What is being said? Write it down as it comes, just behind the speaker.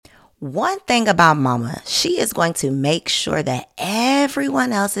One thing about mama, she is going to make sure that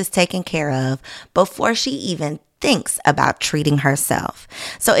everyone else is taken care of before she even thinks about treating herself.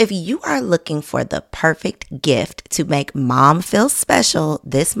 So if you are looking for the perfect gift to make mom feel special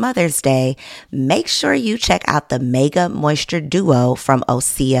this Mother's Day, make sure you check out the Mega Moisture Duo from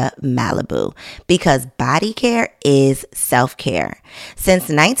Osea Malibu, because body care is self-care. Since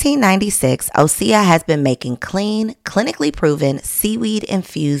 1996, Osea has been making clean, clinically proven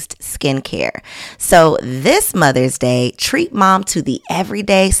seaweed-infused skincare. So this Mother's Day, treat mom to the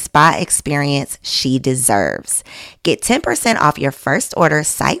everyday spa experience she deserves. Get 10% off your first order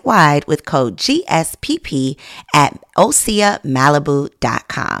site-wide with code GSPP at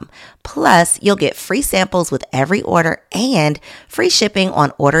OseaMalibu.com. Plus, you'll get free samples with every order and free shipping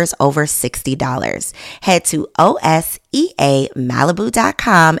on orders over $60. Head to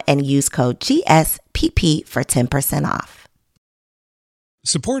OSEAMalibu.com and use code GSPP for 10% off.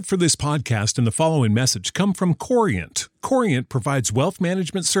 Support for this podcast and the following message come from Corient. Corient provides wealth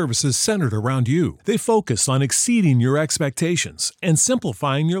management services centered around you. They focus on exceeding your expectations and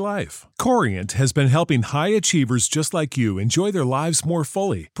simplifying your life. Corient has been helping high achievers just like you enjoy their lives more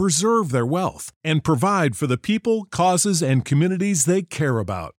fully, preserve their wealth, and provide for the people, causes, and communities they care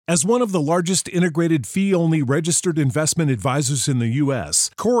about. As one of the largest integrated fee-only registered investment advisors in the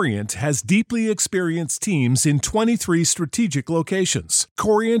U.S., Corient has deeply experienced teams in 23 strategic locations.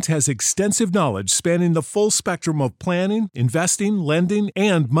 Corient has extensive knowledge spanning the full spectrum of planning, investing, lending,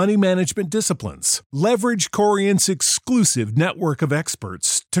 and money management disciplines. Leverage Corient's exclusive network of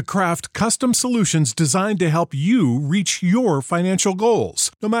experts to craft custom solutions designed to help you reach your financial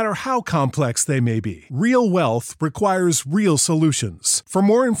goals, no matter how complex they may be. Real wealth requires real solutions. For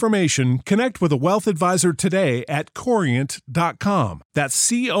more information, connect with a wealth advisor today at Corient.com.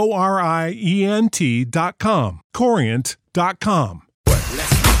 That's Corient.com. Corient.com.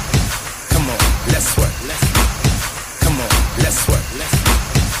 Come on, let's work. Come on, let's work.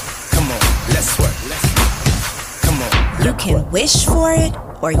 Come on, let's work. Come on. You can wish for it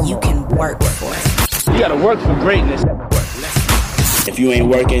or you can work for it. You gotta work for greatness. If you ain't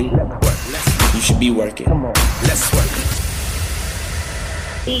working, you should be working. Come on, let's work.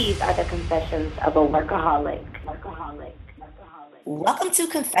 These are the confessions of a workaholic. Welcome to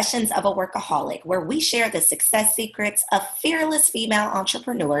Confessions of a Workaholic, where we share the success secrets of fearless female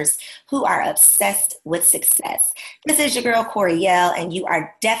entrepreneurs who are obsessed with success. This is your girl, Coriel, and you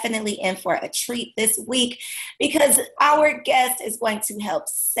are definitely in for a treat this week because our guest is going to help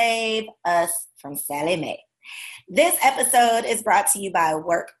save us from Sallie Mae. This episode is brought to you by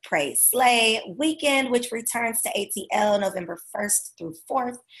Work, Pray, Slay Weekend, which returns to ATL November 1st through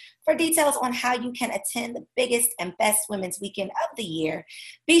 4th. For details on how you can attend the biggest and best women's weekend of the year,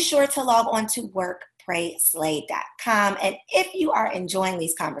 be sure to log on to workprayslay.com. And if you are enjoying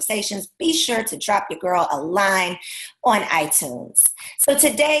these conversations, be sure to drop your girl a line on iTunes. So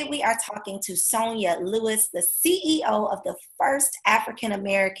today we are talking to Sonia Lewis, the CEO of the first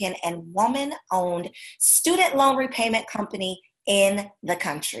African-American and woman-owned student loan repayment company in the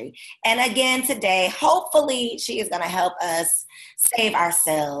country. And again, today, hopefully she is going to help us save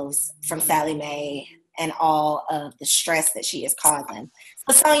ourselves from Sallie Mae and all of the stress that she is causing.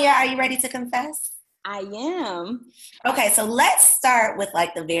 So Sonia, are you ready to confess? I am. Okay, so let's start with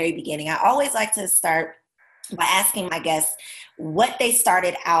like the very beginning. I always like to start by asking my guests what they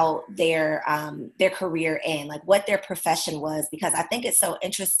started out their career in, like what their profession was, because I think it's so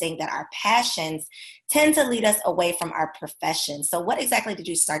interesting that our passions tend to lead us away from our profession. So what exactly did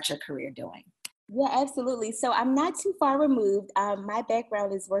you start your career doing? Yeah, absolutely. So I'm not too far removed. My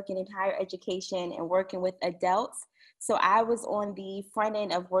background is working in higher education and working with adults. So I was on the front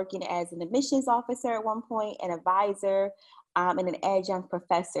end of working as an admissions officer at one point, an advisor, and an adjunct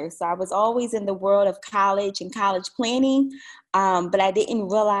professor. So I was always in the world of college and college planning, but I didn't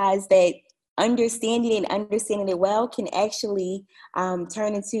realize that understanding it well can actually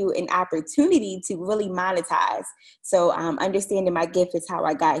turn into an opportunity to really monetize. So understanding my gift is how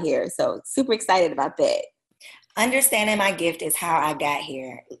I got here. So super excited about that. Understanding my gift is how I got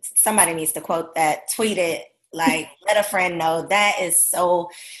here. Somebody needs to quote that, tweet it, like let a friend know. That is so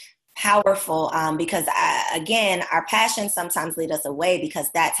powerful because again, our passions sometimes lead us away because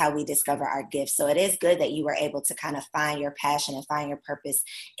that's how we discover our gifts. So it is good that you were able to kind of find your passion and find your purpose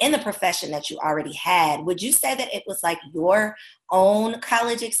in the profession that you already had. Would you say that it was like your own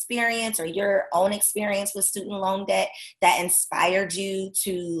college experience or your own experience with student loan debt that inspired you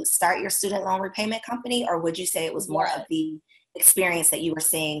to start your student loan repayment company? Or would you say it was more of the experience that you were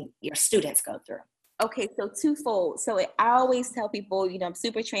seeing your students go through? Okay, so twofold. I always tell people, I'm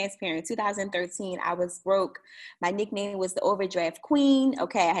super transparent. 2013, I was broke. My nickname was the overdraft queen.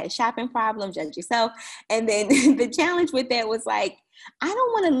 Okay, I had a shopping problem, judge yourself. And then the challenge with that was like, I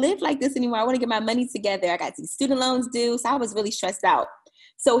don't want to live like this anymore. I want to get my money together. I got these student loans due. So I was really stressed out.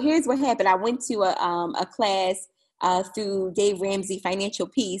 So here's what happened. I went to a class through Dave Ramsey, Financial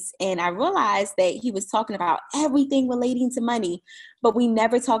Peace, and I realized that he was talking about everything relating to money, but we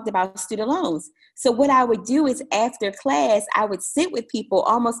never talked about student loans. So what I would do is after class, I would sit with people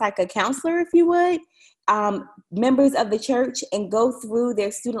almost like a counselor, if you would, members of the church, and go through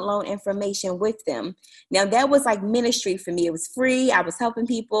their student loan information with them. Now that was like ministry for me. It was free. I was helping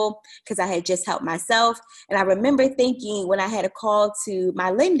people because I had just helped myself. And I remember thinking when I had a call to my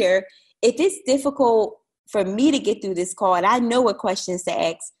lender, if it's difficult for me to get through this call and I know what questions to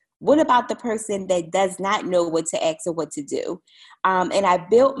ask, what about the person that does not know what to ask or what to do? And I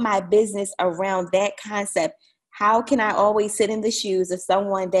built my business around that concept. How can I always sit in the shoes of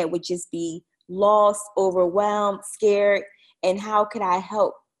someone that would just be lost, overwhelmed, scared, and how could I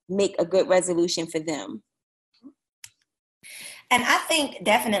help make a good resolution for them? And I think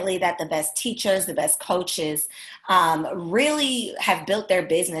definitely that the best teachers, the best coaches really have built their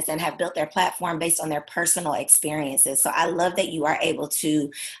business and have built their platform based on their personal experiences. So I love that you are able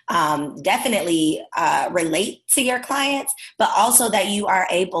to definitely relate to your clients, but also that you are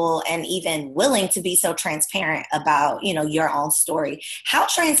able and even willing to be so transparent about, your own story. How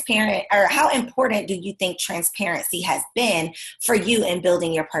transparent or how important do you think transparency has been for you in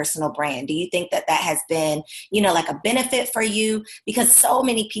building your personal brand? Do you think that has been, like a benefit for you? Because so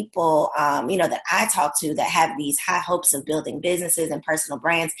many people, that I talk to that have these high hopes of building businesses and personal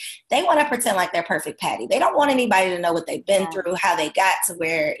brands, they want to pretend like they're perfect Patty. They don't want anybody to know what they've been through, how they got to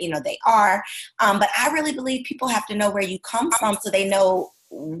where, they are. But I really believe people have to know where you come from so they know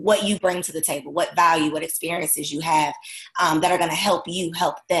what you bring to the table, what value, what experiences you have that are going to help you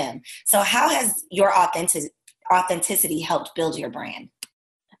help them. So how has your authenticity helped build your brand?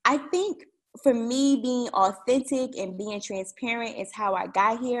 I think for me, being authentic and being transparent is how I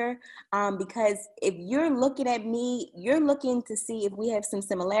got here. Because if you're looking at me, you're looking to see if we have some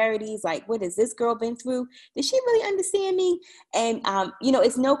similarities. Like, what has this girl been through? Does she really understand me? And,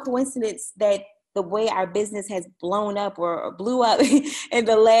 it's no coincidence that the way our business has blown up or blew up in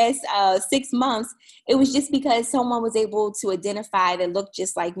the last 6 months, it was just because someone was able to identify that looked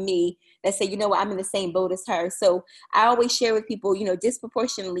just like me, that say, I'm in the same boat as her. So I always share with people,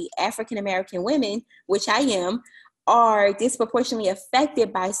 disproportionately African-American women, which I am, are disproportionately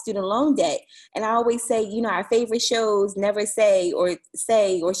affected by student loan debt. And I always say, our favorite shows never say or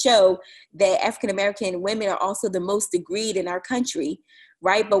show that African-American women are also the most degreed in our country.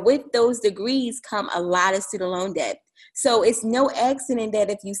 Right. But with those degrees come a lot of student loan debt. So it's no accident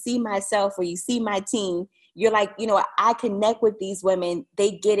that if you see myself or you see my team, you're like, I connect with these women.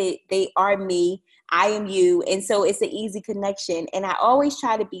 They get it. They are me. I am you. And so it's an easy connection. And I always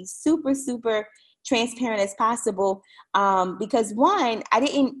try to be super, super transparent as possible. Because one, I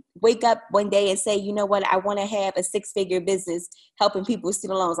didn't wake up one day and say, I want to have a 6-figure business helping people with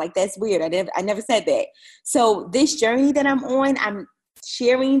student loans. Like, that's weird. I never said that. So this journey that I'm on, I'm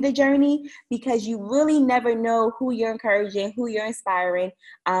sharing the journey because you really never know who you're encouraging, who you're inspiring,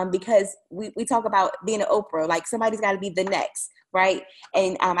 because we talk about being an Oprah, like somebody's got to be the next, right?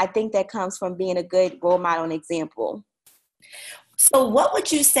 And I think that comes from being a good role model and example. So what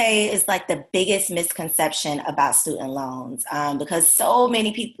would you say is like the biggest misconception about student loans? Because so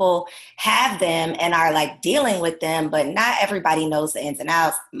many people have them and are like dealing with them, but not everybody knows the ins and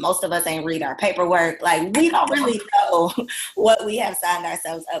outs. Most of us ain't read our paperwork. Like, we don't really know what we have signed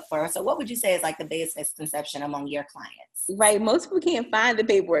ourselves up for. So what would you say is like the biggest misconception among your clients? Right. Most people can't find the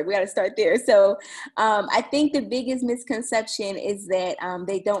paperwork. We got to start there. So I think the biggest misconception is that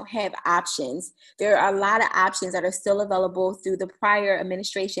they don't have options. There are a lot of options that are still available through the prior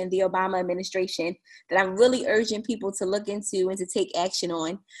administration, the Obama administration, that I'm really urging people to look into and to take action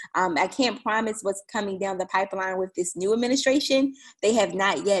on. I can't promise what's coming down the pipeline with this new administration. They have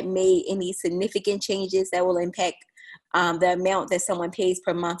not yet made any significant changes that will impact the amount that someone pays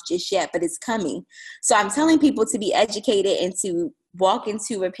per month just yet, but it's coming. So I'm telling people to be educated and to walk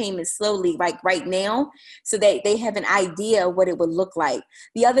into repayment slowly, like right now, so that they have an idea of what it would look like.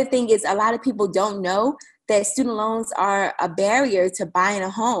 The other thing is a lot of people don't know that student loans are a barrier to buying a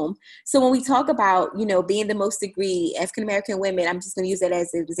home. So when we talk about, being the most degree, African-American women, I'm just going to use that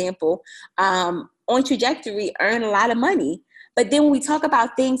as an example, on trajectory, earn a lot of money. But then when we talk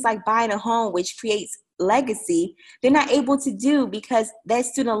about things like buying a home, which creates legacy, they're not able to do because that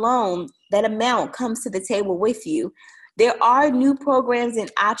student loan, that amount comes to the table with you. There are new programs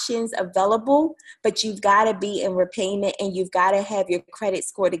and options available, but you've got to be in repayment and you've got to have your credit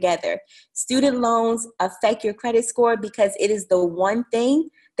score together. Student loans affect your credit score because it is the one thing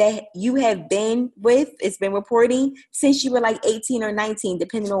that you have been with, it's been reporting since you were like 18 or 19,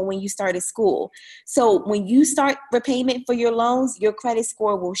 depending on when you started school. So when you start repayment for your loans, your credit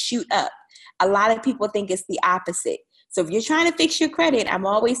score will shoot up. A lot of people think it's the opposite. So if you're trying to fix your credit, I'm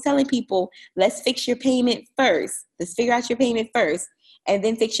always telling people, let's fix your payment first. Let's figure out your payment first and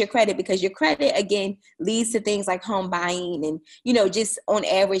then fix your credit, because your credit, again, leads to things like home buying. And, you know, just on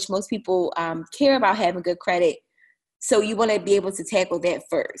average, most people care about having good credit. So you want to be able to tackle that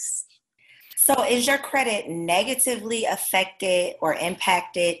first. So is your credit negatively affected or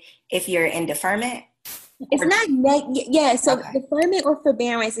impacted if you're in deferment? It's not so okay. Deferment or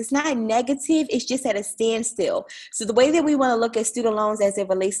forbearance, it's not negative, it's just at a standstill. So the way that we want to look at student loans as it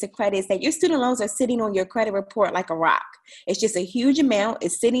relates to credit is that your student loans are sitting on your credit report like a rock. It's just a huge amount.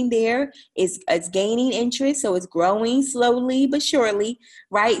 It's sitting there. It's gaining interest, so it's growing slowly but surely,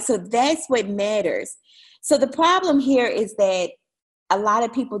 right? So that's what matters. So the problem here is that a lot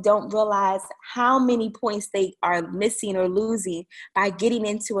of people don't realize how many points they are missing or losing by getting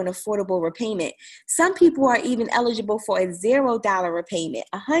into an affordable repayment. Some people are even eligible for a $0 repayment,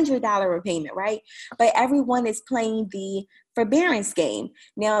 $100 repayment, right? But everyone is playing the forbearance game.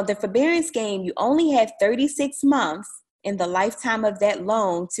 Now, the forbearance game, you only have 36 months in the lifetime of that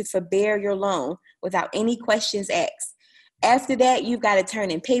loan to forbear your loan without any questions asked. After that, you've got to turn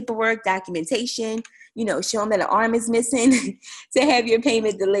in paperwork, documentation, show them that an arm is missing to have your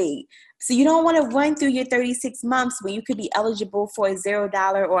payment delayed. So you don't want to run through your 36 months when you could be eligible for a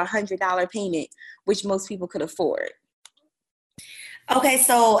 $0 or $100 payment, which most people could afford. Okay,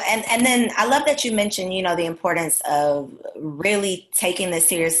 so, and then I love that you mentioned, the importance of really taking this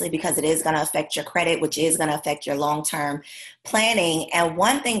seriously, because it is going to affect your credit, which is going to affect your long-term planning. And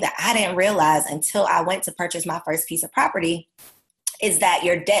one thing that I didn't realize until I went to purchase my first piece of property is that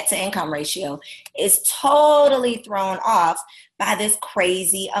your debt to income ratio is totally thrown off by this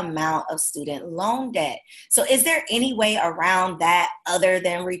crazy amount of student loan debt. So is there any way around that other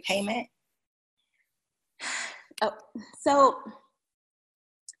than repayment? Oh, so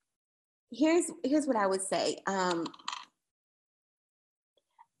here's what I would say.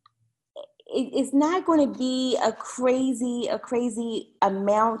 It's not going to be a crazy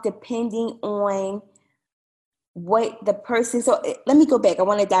amount depending on what the person, so let me go back. I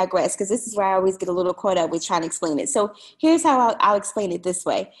want to digress because this is where I always get a little caught up with trying to explain it. So here's how I'll explain it this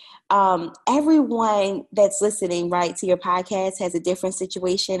way. Everyone that's listening, right, to your podcast has a different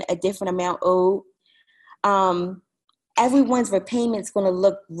situation, a different amount owed. Everyone's repayment's going to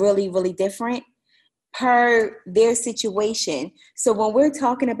look really, really different per their situation. So when we're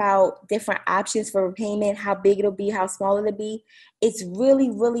talking about different options for repayment, how big it'll be, how small it'll be, it's really,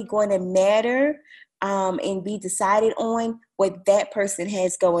 really going to matter and be decided on what that person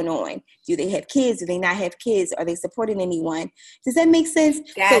has going on. Do they have kids? Do they not have kids? Are they supporting anyone? Does that make sense?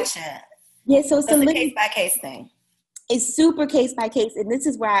 Gotcha. So it's a case-by-case thing. It's super case by case. And this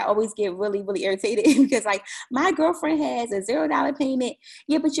is where I always get really, really irritated because like my girlfriend has a $0 payment.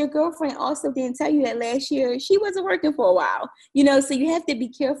 Yeah, but your girlfriend also didn't tell you that last year she wasn't working for a while. So you have to be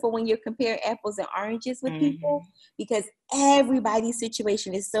careful when you're comparing apples and oranges with people because everybody's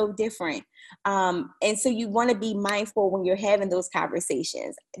situation is so different. And so you want to be mindful when you're having those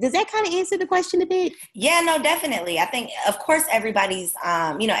conversations. Does that kind of answer the question a bit? Yeah, no, definitely. I think, of course, everybody's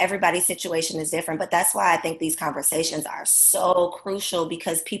situation is different, but that's why I think these conversations are so crucial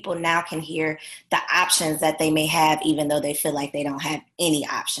because people now can hear the options that they may have, even though they feel like they don't have any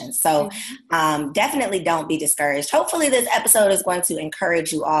options. So definitely don't be discouraged. Hopefully this episode is going to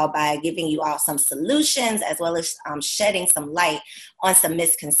encourage you all by giving you all some solutions as well as shedding some light on some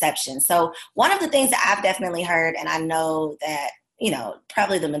misconceptions. So one of the things that I've definitely heard, and I know that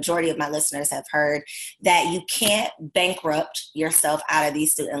probably the majority of my listeners have heard, that you can't bankrupt yourself out of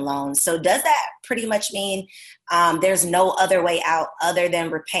these student loans. So does that pretty much mean there's no other way out other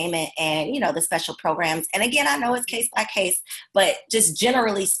than repayment and, the special programs? And again, I know it's case by case, but just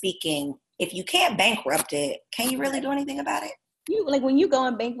generally speaking, if you can't bankrupt it, can you really do anything about it? When you go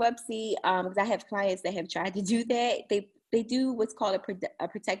in bankruptcy, because I have clients that have tried to do that, they do what's called a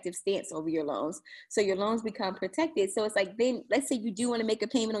protective stance over your loans. So your loans become protected. So it's like, then let's say you do want to make a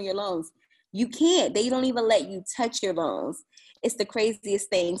payment on your loans. You can't. They don't even let you touch your loans. It's the craziest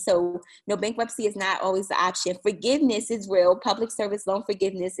thing. So bankruptcy is not always the option. Forgiveness is real. Public service loan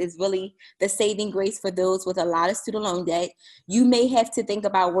forgiveness is really the saving grace for those with a lot of student loan debt. You may have to think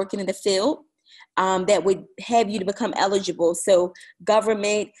about working in the field. that would have you to become eligible. So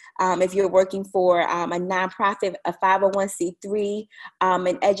government, if you're working for a nonprofit, a 501c3,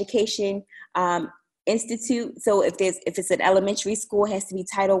 an education institute. So if it's an elementary school, it has to be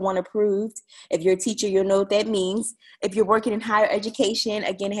Title I approved. If you're a teacher, you'll know what that means. If you're working in higher education,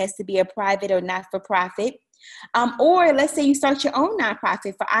 again, it has to be a private or not-for-profit. Or let's say you start your own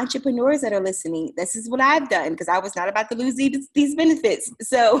nonprofit. For entrepreneurs that are listening, this is what I've done because I was not about to lose these benefits.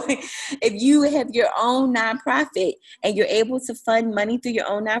 So if you have your own nonprofit and you're able to fund money through your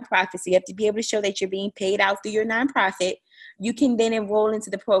own nonprofit, so you have to be able to show that you're being paid out through your nonprofit, you can then enroll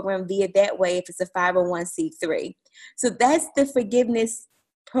into the program via that way if it's a 501c3. So that's the forgiveness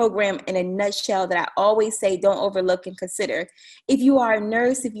program in a nutshell that I always say don't overlook and consider. If you are a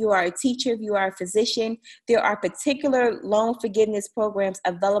nurse, if you are a teacher, if you are a physician, there are particular loan forgiveness programs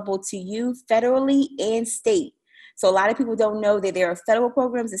available to you federally and state. So a lot of people don't know that there are federal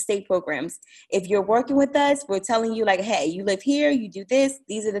programs and state programs. If you're working with us, we're telling you like, hey, you live here, you do this,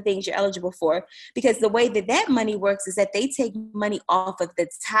 these are the things you're eligible for. Because the way that money works is that they take money off of the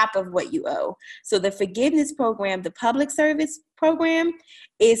top of what you owe. So the forgiveness program, the public service program,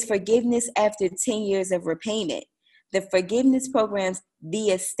 is forgiveness after 10 years of repayment. The forgiveness programs, the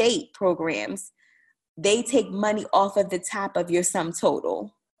estate programs, they take money off of the top of your sum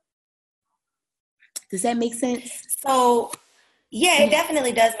total. Does that make sense? So, yeah, it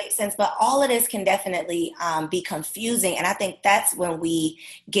definitely does make sense, but all of this can definitely be confusing. And I think that's when we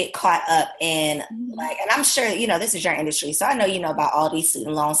get caught up in like, and I'm sure, this is your industry. So I know, about all these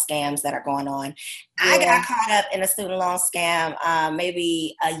student loan scams that are going on. Yeah. I got caught up in a student loan scam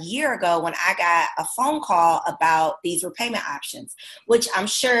maybe a year ago when I got a phone call about these repayment options, which I'm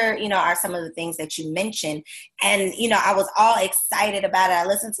sure, are some of the things that you mentioned. And, I was all excited about it. I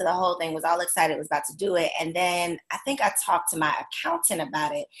listened to the whole thing, was all excited, was about to do it. And then I think I talked to my accountant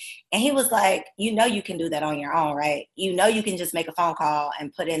about it. And he was like, you can do that on your own, right? You can just make a phone call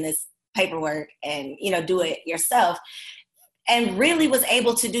and put in this paperwork and, do it yourself. And really was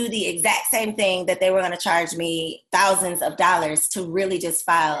able to do the exact same thing that they were going to charge me thousands of dollars to really just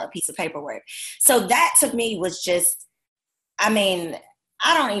file a piece of paperwork. So that to me was just,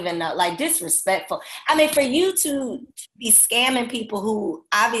 I don't even know, like disrespectful. For you to be scamming people who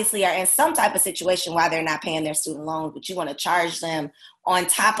obviously are in some type of situation while they're not paying their student loans, but you want to charge them on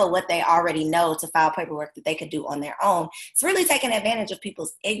top of what they already know to file paperwork that they could do on their own. It's really taking advantage of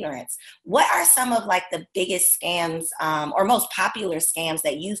people's ignorance. What are some of like the biggest scams or most popular scams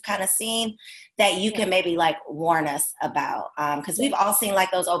that you've kind of seen that you can maybe like warn us about? Because we've all seen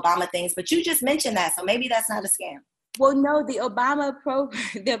like those Obama things, but you just mentioned that. So maybe that's not a scam. Well, no, the Obama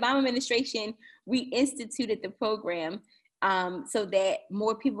administration reinstituted the program so that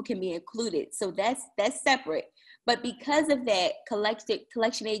more people can be included. So that's separate. But because of that,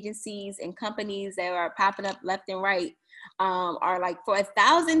 collection agencies and companies that are popping up left and right are like, for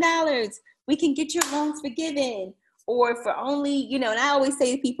 $1,000, we can get your loans forgiven. Or for only, and I always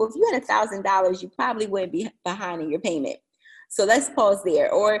say to people, if you had $1,000, you probably wouldn't be behind in your payment. So let's pause there.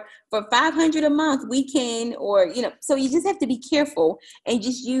 Or for $500 a month, we can, so you just have to be careful and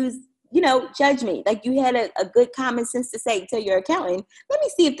just use, judgment. Like you had a good common sense to tell your accountant, let me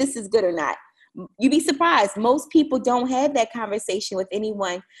see if this is good or not. You'd be surprised. Most people don't have that conversation with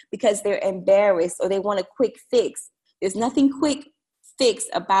anyone because they're embarrassed or they want a quick fix. There's nothing quick fix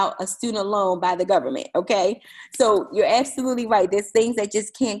about a student loan by the government, okay? So you're absolutely right. There's things that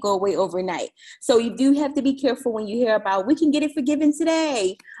just can't go away overnight. So you do have to be careful when you hear about, we can get it forgiven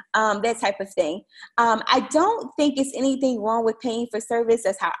today, that type of thing. I don't think it's anything wrong with paying for service.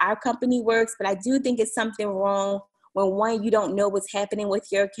 That's how our company works, but I do think it's something wrong when one, you don't know what's happening with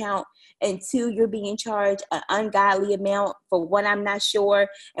your account, and two, you're being charged an ungodly amount for one, I'm not sure.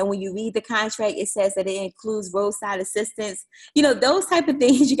 And when you read the contract, it says that it includes roadside assistance. Those type of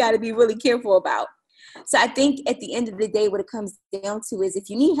things you got to be really careful about. So I think at the end of the day, what it comes down to is if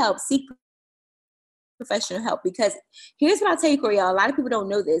you need help, seek professional help. Because here's what I'll tell you, Coriel, a lot of people don't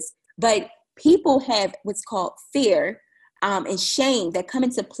know this, but people have what's called fear and shame that come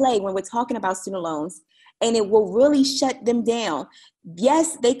into play when we're talking about student loans. And it will really shut them down.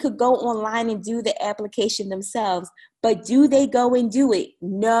 Yes, they could go online and do the application themselves, but do they go and do it?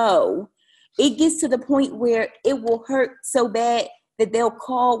 No. It gets to the point where it will hurt so bad that they'll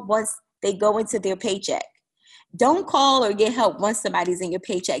call once they go into their paycheck. Don't call or get help once somebody's in your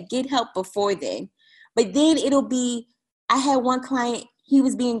paycheck. Get help before then. But then it'll be, I had one client, he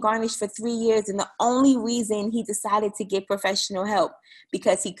was being garnished for 3 years. And the only reason he decided to get professional help,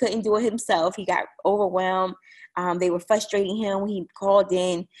 because he couldn't do it himself, he got overwhelmed. They were frustrating him when he called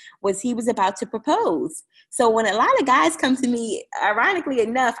in, was he was about to propose. So when a lot of guys come to me, ironically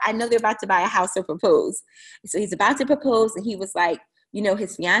enough, I know they're about to buy a house or propose. So he's about to propose, and he was like, you know,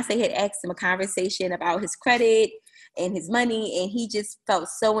 his fiance had asked him a conversation about his credit and his money, and he just felt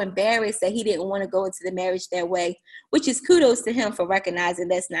so embarrassed that he didn't want to go into the marriage that way, which is kudos to him for recognizing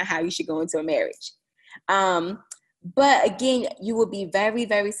that's not how you should go into a marriage. But again, you will be very,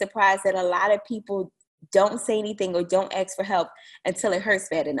 very surprised that a lot of people don't say anything or don't ask for help until it hurts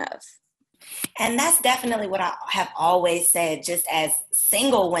bad enough. And that's definitely what I have always said, just as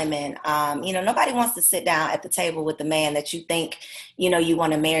single women. Nobody wants to sit down at the table with the man that you think, you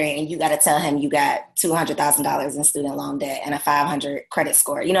want to marry, and you got to tell him you got $200,000 in student loan debt and a 500 credit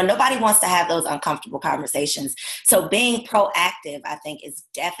score. Nobody wants to have those uncomfortable conversations. So being proactive, I think, is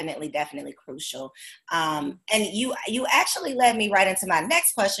definitely crucial. And you actually led me right into my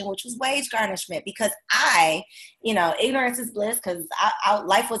next question, which was wage garnishment, because ignorance is bliss, because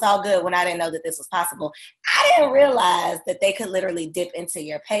life was all good when I didn't know that this was possible. I didn't realize that they could literally dip into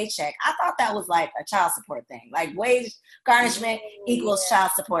your paycheck. I thought that was like a child support thing, like wage garnishment equals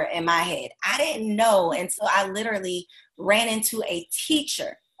child support in my head. I didn't know until I literally ran into a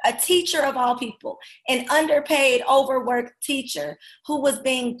teacher of all people, an underpaid, overworked teacher who was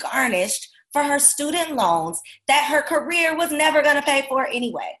being garnished for her student loans that her career was never going to pay for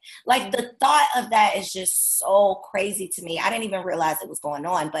anyway. Like, the thought of that is just so crazy to me. I didn't even realize it was going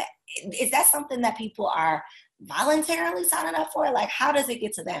on. But is that something that people are voluntarily signing up for? Like, how does it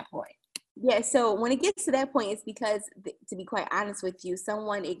get to that point? Yeah, so when it gets to that point, it's because, to be quite honest with you,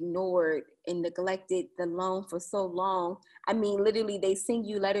 someone ignored and neglected the loan for so long. I mean, literally, they send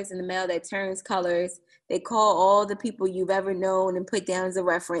you letters in the mail that turns colors. They call all the people you've ever known and put down as a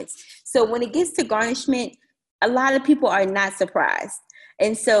reference. So when it gets to garnishment, a lot of people are not surprised.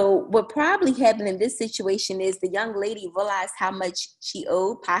 And so what probably happened in this situation is the young lady realized how much she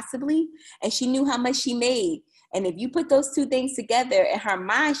owed, possibly, and she knew how much she made. And if you put those two things together, in her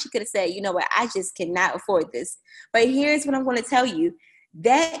mind, she could have said, you know what, I just cannot afford this. But here's what I'm going to tell you.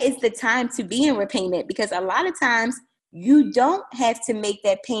 That is the time to be in repayment, because a lot of times you don't have to make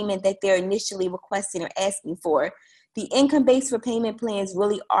that payment that they're initially requesting or asking for. The income-based repayment plans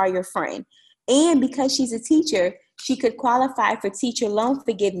really are your friend. And because she's a teacher, she could qualify for teacher loan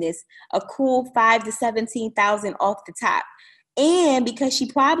forgiveness, a cool $5,000 to $17,000 off the top. And because she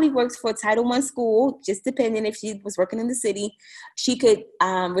probably works for a Title I school, just depending if she was working in the city, she could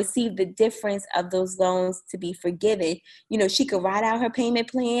receive the difference of those loans to be forgiven. She could write out her payment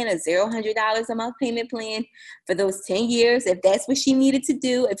plan, a $0 a month payment plan for those 10 years, if that's what she needed to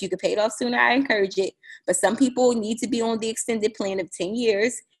do. If you could pay it off sooner, I encourage it. But some people need to be on the extended plan of 10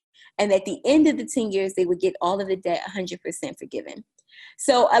 years. And at the end of the 10 years, they would get all of the debt 100% forgiven.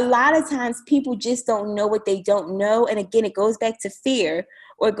 So a lot of times people just don't know what they don't know. And again, it goes back to fear,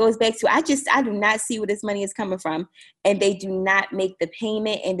 or it goes back to, I do not see where this money is coming from. And they do not make the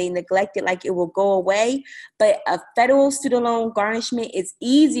payment, and they neglect it like it will go away. But a federal student loan garnishment is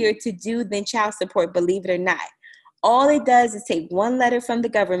easier to do than child support, believe it or not. All it does is take one letter from the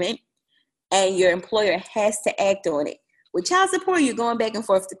government, and your employer has to act on it. With child support, you're going back and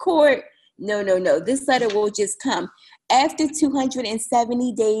forth to court. No. This letter will just come. After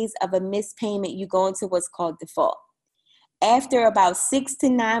 270 days of a missed payment, you go into what's called default. After about 6 to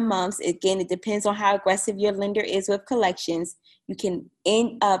 9 months, again, it depends on how aggressive your lender is with collections, you can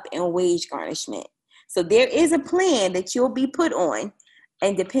end up in wage garnishment. So there is a plan that you'll be put on,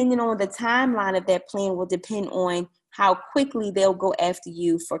 and depending on the timeline of that plan will depend on how quickly they'll go after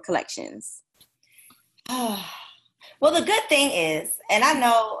you for collections. Well, the good thing is, and I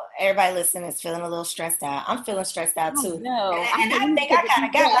know everybody listening is feeling a little stressed out. I'm feeling stressed out too. No, and I think I kind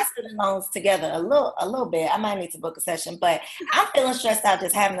of got my student loans together a little bit. I might need to book a session, but I'm feeling stressed out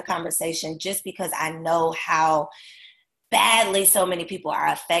just having the conversation, just because I know how badly so many people are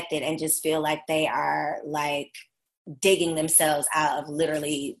affected and just feel like they are like digging themselves out of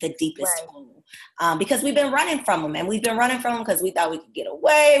literally the deepest hole. Because we've been running from them, and we've been running from them because we thought we could get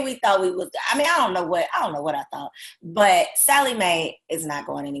away. We thought we was, I don't know what I thought, but Sallie Mae is not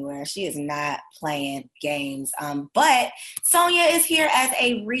going anywhere. She is not playing games. But Sonia is here as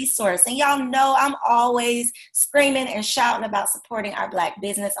a resource, and y'all know I'm always screaming and shouting about supporting our Black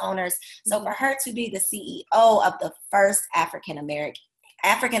business owners. So for her to be the CEO of the first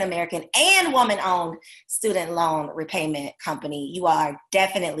African-American and woman-owned student loan repayment company, you are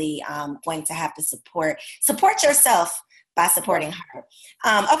definitely going to have to support yourself by supporting her.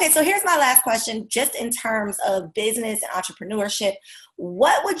 Okay, so here's my last question. Just in terms of business and entrepreneurship,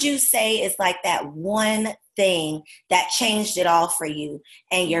 what would you say is like that one thing that changed it all for you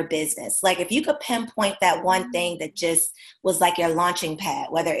and your business? Like if you could pinpoint that one thing that just was like your launching pad,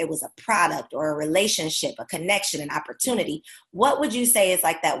 whether it was a product or a relationship, a connection, an opportunity, what would you say is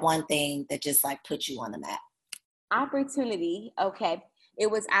like that one thing that just like put you on the map? Opportunity. Okay.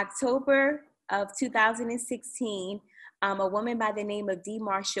 It was October of 2016. A woman by the name of D.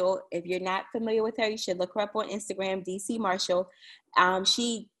 Marshall. If you're not familiar with her, you should look her up on Instagram, DC Marshall.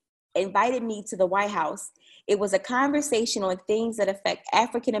 She invited me to the White House. It was a conversation on things that affect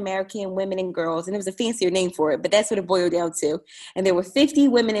African-American women and girls. And it was a fancier name for it, but that's what it boiled down to. And there were 50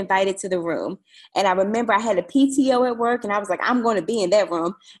 women invited to the room. And I remember I had a PTO at work and I was like, I'm going to be in that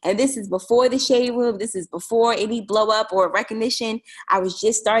room. And this is before the shade room. This is before any blow up or recognition. I was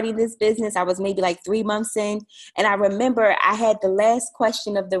just starting this business. I was maybe like 3 months in. And I remember I had the last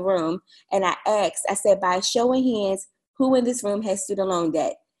question of the room. And I said, by show of hands, who in this room has student loan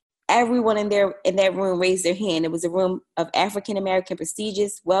debt? Everyone in that room raised their hand. It was a room of African-American,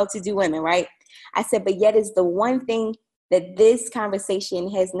 prestigious, well-to-do women, right? I said, but yet it's the one thing that this conversation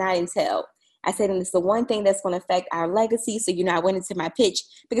has not entailed. I said, and it's the one thing that's going to affect our legacy. So, I went into my pitch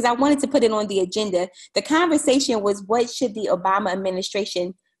because I wanted to put it on the agenda. The conversation was, what should the Obama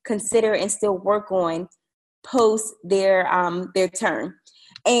administration consider and still work on post their term?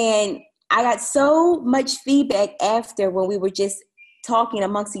 And I got so much feedback after when we were just talking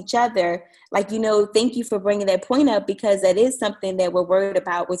amongst each other, like, thank you for bringing that point up, because that is something that we're worried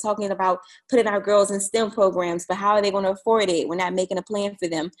about. We're talking about putting our girls in STEM programs, but how are they going to afford it? We're not making a plan for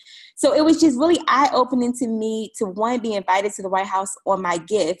them. So it was just really eye-opening to me to, one, be invited to the White House on my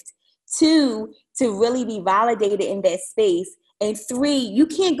gift, two, to really be validated in that space, and three, you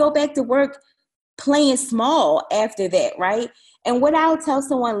can't go back to work playing small after that, right? And what I'll tell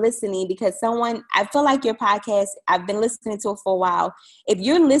someone listening, because I feel like your podcast, I've been listening to it for a while. If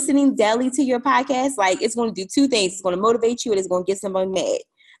you're listening daily to your podcast, like, it's going to do two things. It's going to motivate you and it's going to get someone mad.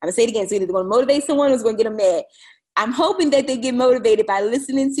 I'm going to say it again. It's either going to motivate someone or it's going to get them mad. I'm hoping that they get motivated by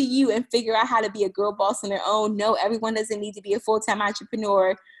listening to you and figure out how to be a girl boss on their own. No, everyone doesn't need to be a full-time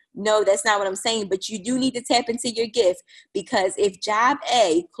entrepreneur. No, that's not what I'm saying. But you do need to tap into your gift, because if job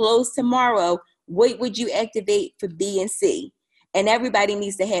A closed tomorrow, what would you activate for B and C? And everybody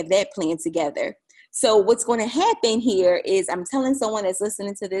needs to have that plan together. So what's going to happen here is, I'm telling someone that's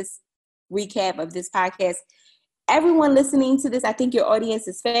listening to this recap of this podcast, everyone listening to this, I think your audience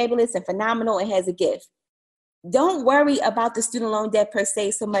is fabulous and phenomenal and has a gift. Don't worry about the student loan debt per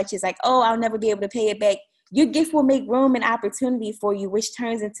se so much as like, oh, I'll never be able to pay it back. Your gift will make room and opportunity for you, which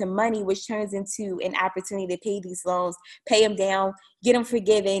turns into money, which turns into an opportunity to pay these loans, pay them down, get them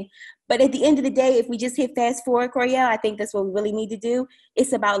forgiven. But at the end of the day, if we just hit fast forward, Coriel, I think that's what we really need to do.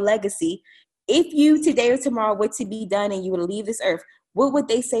 It's about legacy. If you today or tomorrow were to be done and you were to leave this earth, what would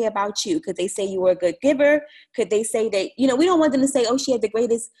they say about you? Could they say you were a good giver? Could they say that, we don't want them to say, oh, she had the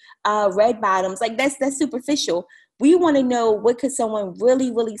greatest red bottoms. Like, that's superficial. We want to know, what could someone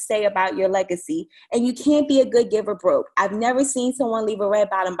really, really say about your legacy? And you can't be a good giver broke. I've never seen someone leave a red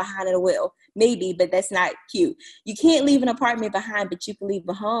bottom behind in a will. Maybe, but that's not cute. You can't leave an apartment behind, but you can leave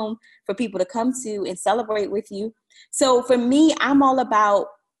a home for people to come to and celebrate with you. So for me, I'm all about,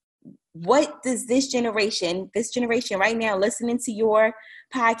 what does this generation right now listening to your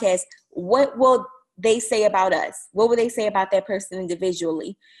podcast, what will they say about us? What will they say about that person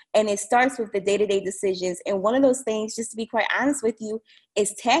individually? And it starts with the day-to-day decisions. And one of those things, just to be quite honest with you,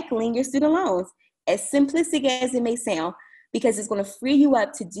 is tackling your student loans. As simplistic as it may sound, because it's going to free you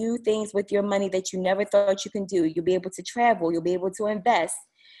up to do things with your money that you never thought you can do. You'll be able to travel. You'll be able to invest.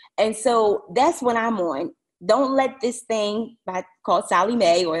 And so that's what I'm on. Don't let this thing called Sally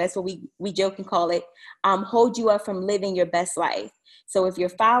Mae, or that's what we joke and call it, hold you up from living your best life. So if you're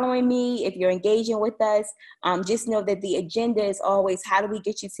following me, if you're engaging with us, just know that the agenda is always, how do we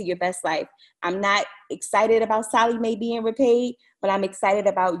get you to your best life? I'm not excited about Sally Mae being repaid, but I'm excited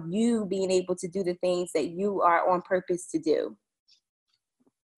about you being able to do the things that you are on purpose to do.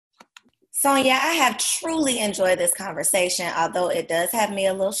 Sonia, I have truly enjoyed this conversation, although it does have me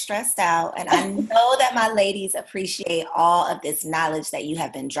a little stressed out. And I know that my ladies appreciate all of this knowledge that you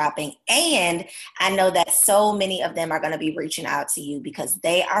have been dropping. And I know that so many of them are going to be reaching out to you because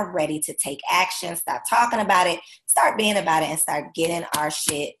they are ready to take action, stop talking about it, start being about it, and start getting our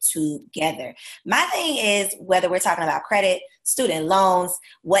shit together. My thing is, whether we're talking about credit, student loans,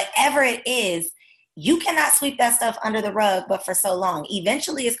 whatever it is, you cannot sweep that stuff under the rug, but for so long.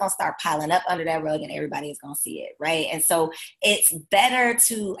 Eventually, it's going to start piling up under that rug and everybody is going to see it, right? And so it's better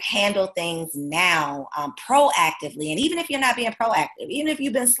to handle things now proactively. And even if you're not being proactive, even if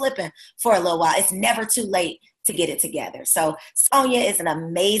you've been slipping for a little while, it's never too late to get it together. So Sonia is an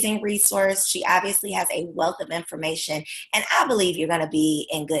amazing resource. She obviously has a wealth of information, and I believe you're going to be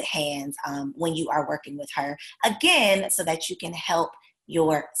in good hands when you are working with her, again, so that you can help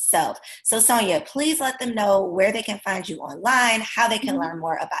yourself. So Sonia, please let them know where they can find you online, how they can learn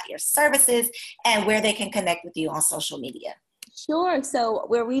more about your services, and where they can connect with you on social media. Sure. So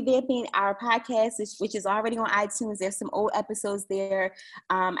we're revamping our podcast, which is already on iTunes. There's some old episodes there.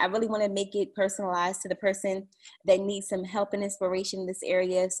 I really want to make it personalized to the person that needs some help and inspiration in this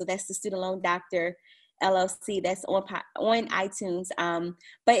area. So that's the Student Loan Doctor LLC. That's on iTunes.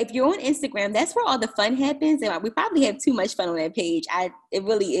 But if you're on Instagram, that's where all the fun happens. And we probably have too much fun on that page. It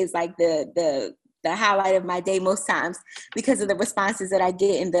really is like the highlight of my day most times because of the responses that I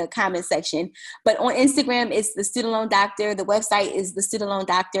get in the comment section. But on Instagram, it's the Student Loan Doctor. The website is the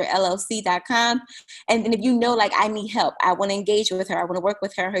studentloandoctorllc.com. And then if you know, like, I need help, I want to engage with her, I want to work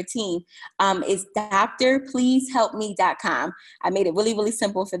with her team, it's drpleasehelpme.com. I made it really, really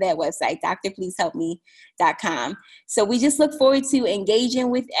simple for that website, drpleasehelpme.com. So we just look forward to engaging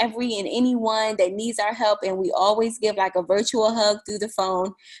with every and anyone that needs our help. And we always give like a virtual hug through the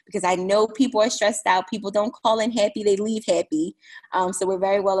phone because I know people are stressed out. People don't call in happy, they leave happy. So we're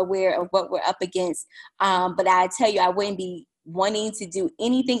very well aware of what we're up against. But I tell you, I wouldn't be wanting to do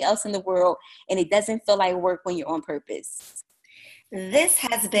anything else in the world, and it doesn't feel like work when you're on purpose. This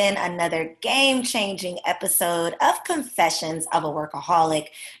has been another game-changing episode of Confessions of a Workaholic,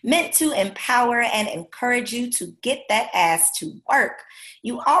 meant to empower and encourage you to get that ass to work.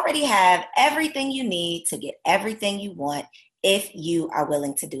 You already have everything you need to get everything you want if you are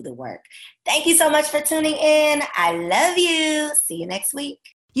willing to do the work. Thank you so much for tuning in. I love you. See you next week.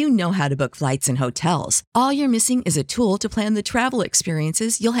 You know how to book flights and hotels. All you're missing is a tool to plan the travel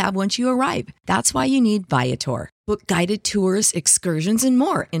experiences you'll have once you arrive. That's why you need Viator. Book guided tours, excursions, and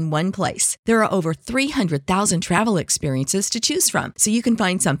more in one place. There are over 300,000 travel experiences to choose from, so you can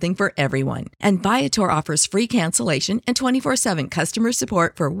find something for everyone. And Viator offers free cancellation and 24/7 customer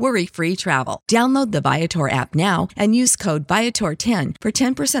support for worry-free travel. Download the Viator app now and use code Viator10 for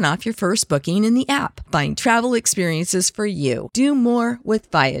 10% off your first booking in the app. Find travel experiences for you. Do more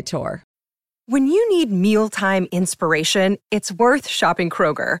with Viator. When you need mealtime inspiration, it's worth shopping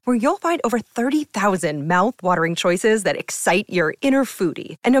Kroger, where you'll find over 30,000 mouth-watering choices that excite your inner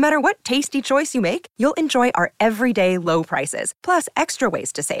foodie. And no matter what tasty choice you make, you'll enjoy our everyday low prices, plus extra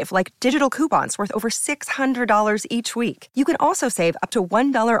ways to save, like digital coupons worth over $600 each week. You can also save up to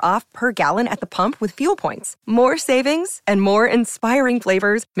 $1 off per gallon at the pump with fuel points. More savings and more inspiring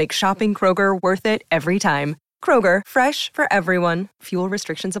flavors make shopping Kroger worth it every time. Kroger, fresh for everyone. Fuel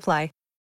restrictions apply.